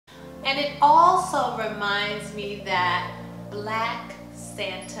And it also reminds me that Black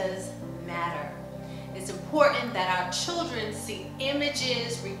Santas matter. It's important that our children see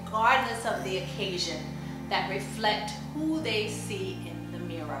images, regardless of the occasion, that reflect who they see in the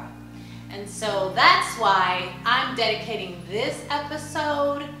mirror. And so that's why I'm dedicating this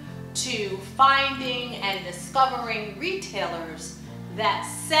episode to finding and discovering retailers that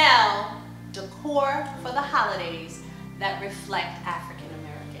sell decor for the holidays that reflect African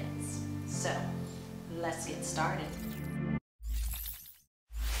Americans. So let's get started.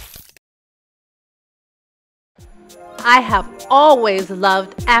 I have always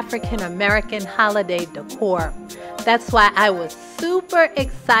loved African American holiday decor. That's why I was super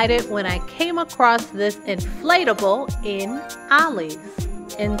excited when I came across this inflatable in Ollie's.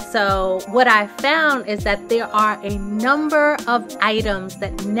 And so what I found is that there are a number of items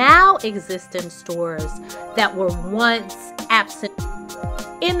that now exist in stores that were once absent.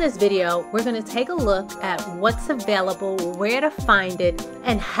 In this video, we're going to take a look at what's available, where to find it,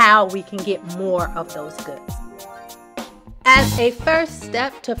 and how we can get more of those goods. As a first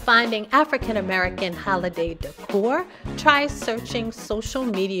step to finding African American holiday decor, try searching social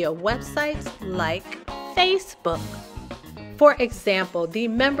media websites like Facebook. For example, the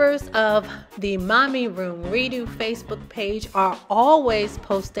members of the MommyRoomREDO Facebook page are always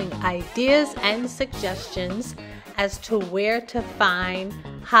posting ideas and suggestions as to where to find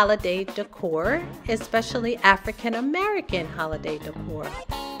holiday decor, especially African American holiday decor.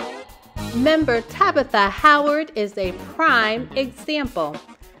 Member Tabitha Howard is a prime example.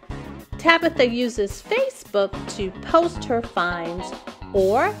 Tabitha uses Facebook to post her finds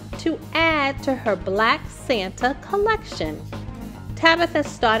or to add to her Black Santa collection. Tabitha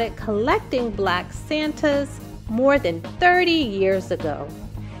started collecting Black Santas more than 30 years ago.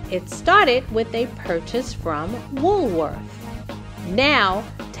 It started with a purchase from Woolworth. Now,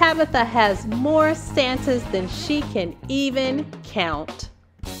 Tabitha has more Santas than she can even count.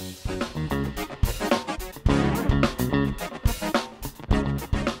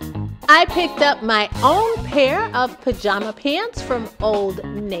 I picked up my own pair of pajama pants from Old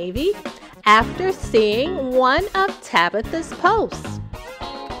Navy after seeing one of Tabitha's posts.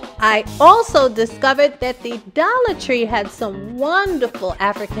 I also discovered that the Dollar Tree had some wonderful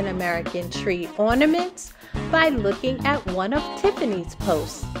African American tree ornaments by looking at one of Tiffany's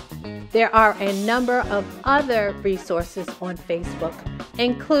posts. There are a number of other resources on Facebook,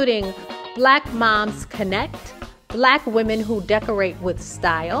 including Black Moms Connect, Black Women Who Decorate with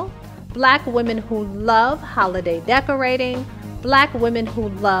Style, Black Women Who Love Holiday Decorating, Black Women Who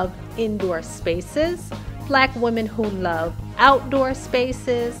Love Indoor Spaces, Black Women Who Love Outdoor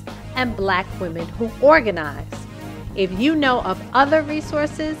Spaces, and Black Women Who Organize. If you know of other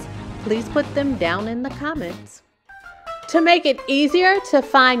resources, please put them down in the comments. To make it easier to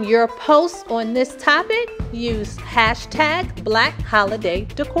find your posts on this topic, use hashtag Black Holiday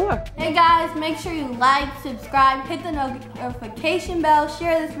Decor. Hey guys, make sure you like, subscribe, hit the notification bell,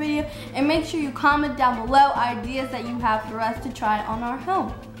 share this video, and make sure you comment down below ideas that you have for us to try on our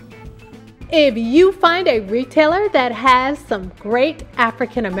home. If you find a retailer that has some great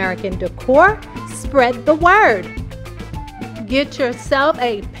African American decor, spread the word. Get yourself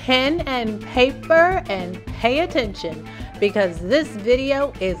a pen and paper and pay attention, because this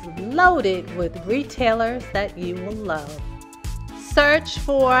video is loaded with retailers that you will love. Search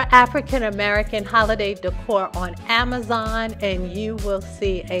for African American holiday decor on Amazon and you will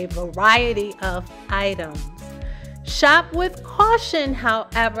see a variety of items. Shop with caution,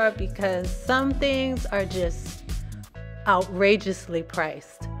 however, because some things are just outrageously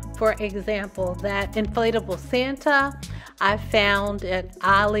priced. For example, that inflatable Santa I found at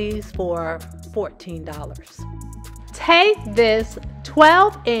Ollie's for $14. Take this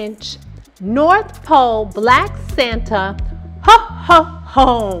 12-inch North Pole Black Santa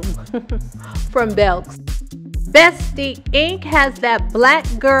home from Belk's. Bestie Inc. has that Black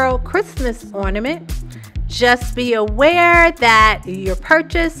Girl Christmas ornament. Just be aware that your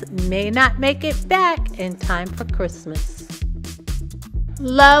purchase may not make it back in time for Christmas.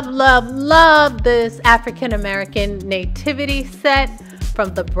 Love, love, love this African American nativity set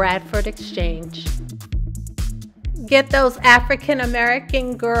from the Bradford Exchange. Get those African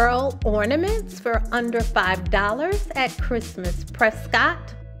American girl ornaments for under $5 at Christmas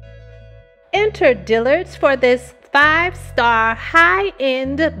Prescott. Enter Dillard's for this 5-star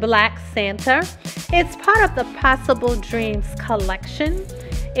high-end Black Santa. It's part of the Possible Dreams collection.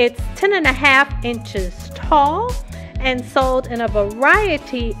 It's 10.5 inches tall and sold in a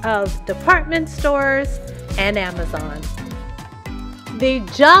variety of department stores and Amazon. The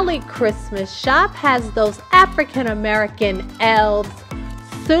Jolly Christmas Shop has those African American elves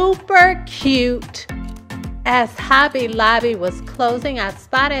super cute. As Hobby Lobby was closing, I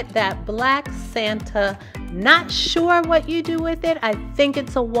spotted that black Santa. Not sure what you do with it. I think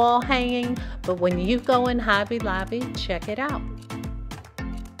it's a wall hanging, but when you go in Hobby Lobby, check it out.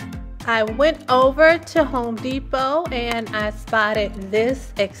 I went over to Home Depot and I spotted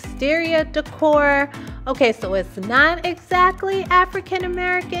this exterior decor. Okay, so it's not exactly African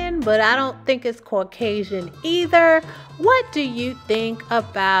American, but I don't think it's Caucasian either. What do you think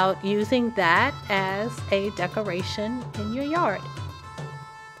about using that as a decoration in your yard?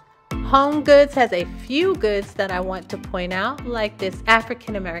 Home Goods has a few goods that I want to point out, like this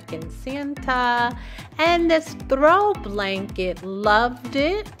African American Santa and this throw blanket. Loved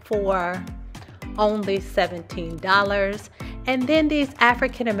it for only $17. And then these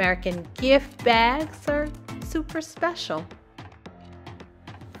African American gift bags are super special.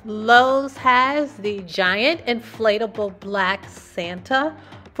 Lowe's has the giant inflatable black Santa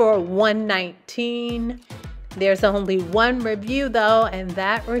for $119. There's only one review though, and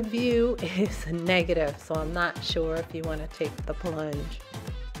that review is negative, so I'm not sure if you want to take the plunge.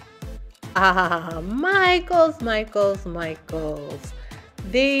 Michaels.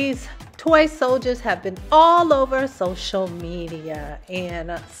 These toy soldiers have been all over social media,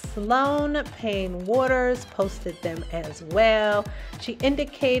 and Sloan Payne Waters posted them as well. She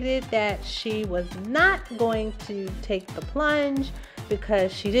indicated that she was not going to take the plunge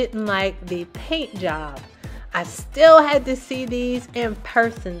because she didn't like the paint job. I still had to see these in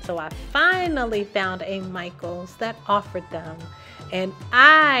person, so I finally found a Michaels that offered them, and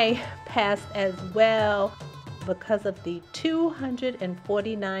I passed as well because of the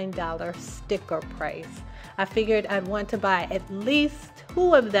 $249 sticker price. I figured I'd want to buy at least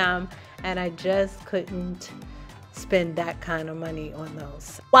 2 of them, and I just couldn't spend that kind of money on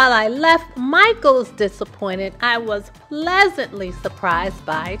those. While I left Michaels disappointed, I was pleasantly surprised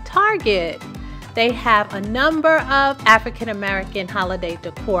by Target. They have a number of African American holiday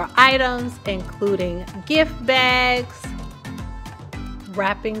decor items, including gift bags,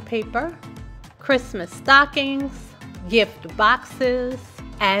 wrapping paper, Christmas stockings, gift boxes,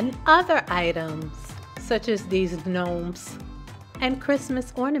 and other items such as these gnomes and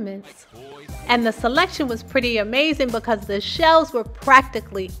Christmas ornaments. And the selection was pretty amazing because the shelves were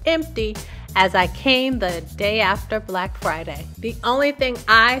practically empty as I came the day after Black Friday. The only thing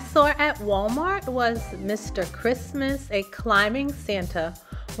I saw at Walmart was Mr. Christmas, a climbing Santa,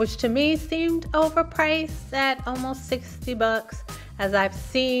 which to me seemed overpriced at almost 60 bucks, as I've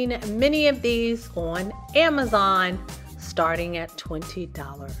seen many of these on Amazon starting at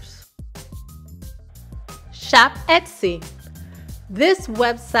 $20. Shop Etsy. This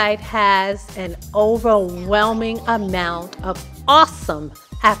website has an overwhelming amount of awesome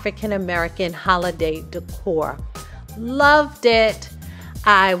African American holiday decor. Loved it.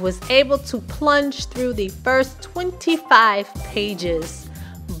 I was able to plunge through the first 25 pages,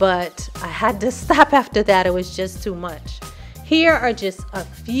 but I had to stop after that. It was just too much. Here are just a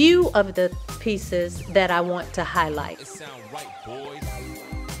few of the pieces that I want to highlight.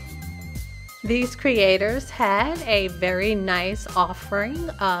 These creators had a very nice offering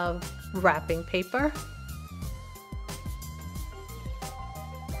of wrapping paper,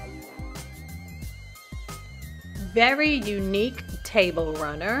 very unique table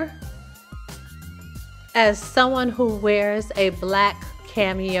runner. As someone who wears a black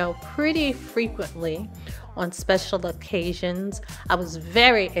cameo pretty frequently on special occasions, I was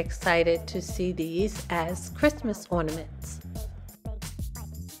very excited to see these as Christmas ornaments.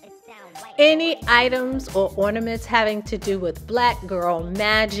 Any items or ornaments having to do with black girl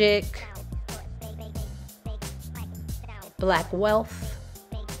magic, black wealth,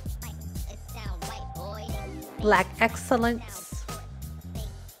 black excellence,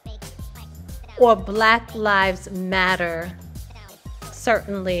 or Black Lives Matter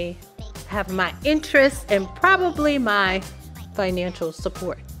certainly have my interest and probably my financial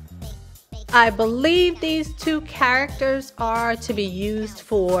support. I believe these 2 characters are to be used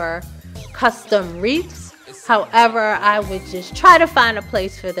for custom wreaths. However, I would just try to find a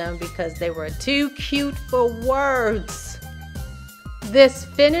place for them because they were too cute for words. This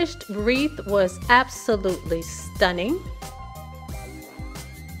finished wreath was absolutely stunning.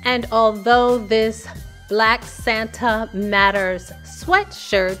 And although this Black Santa Matters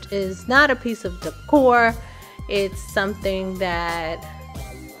sweatshirt is not a piece of decor, it's something that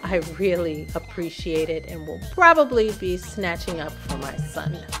I really appreciated and will probably be snatching up for my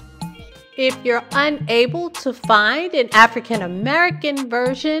son. If you're unable to find an African American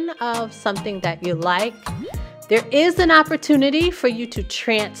version of something that you like, there is an opportunity for you to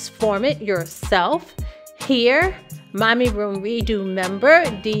transform it yourself. Here, MommyRoomREDO member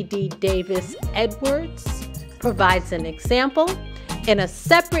Dee Davis Edwards provides an example. In a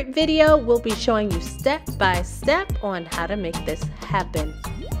separate video, we'll be showing you step by step on how to make this happen.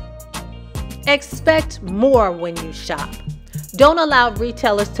 Expect more when you shop. Don't allow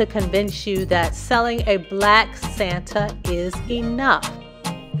retailers to convince you that selling a black Santa is enough.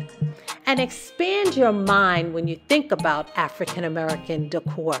 And expand your mind when you think about African American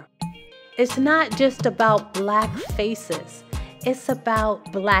decor. It's not just about black faces, it's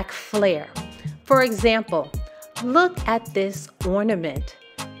about black flair. For example, look at this ornament.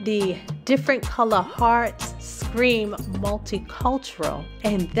 The different color hearts scream multicultural,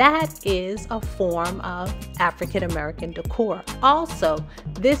 and that is a form of African American decor. Also,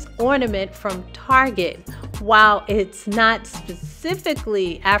 this ornament from Target, while it's not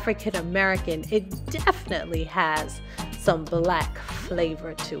specifically African American, it definitely has some black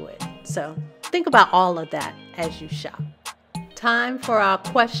flavor to it. So think about all of that as you shop. Time for our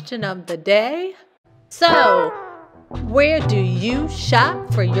question of the day. So, where do you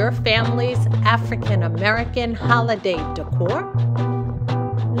shop for your family's African American holiday decor?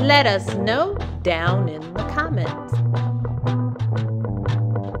 Let us know down in the comments.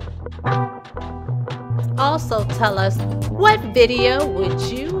 Also tell us, what video would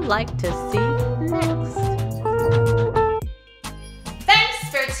you like to see next? Thanks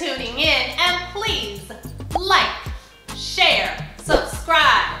for tuning in, and please like, share,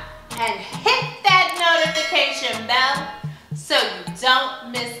 subscribe, and hit that notification bell so you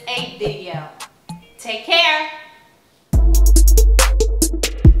don't miss a video. Take care.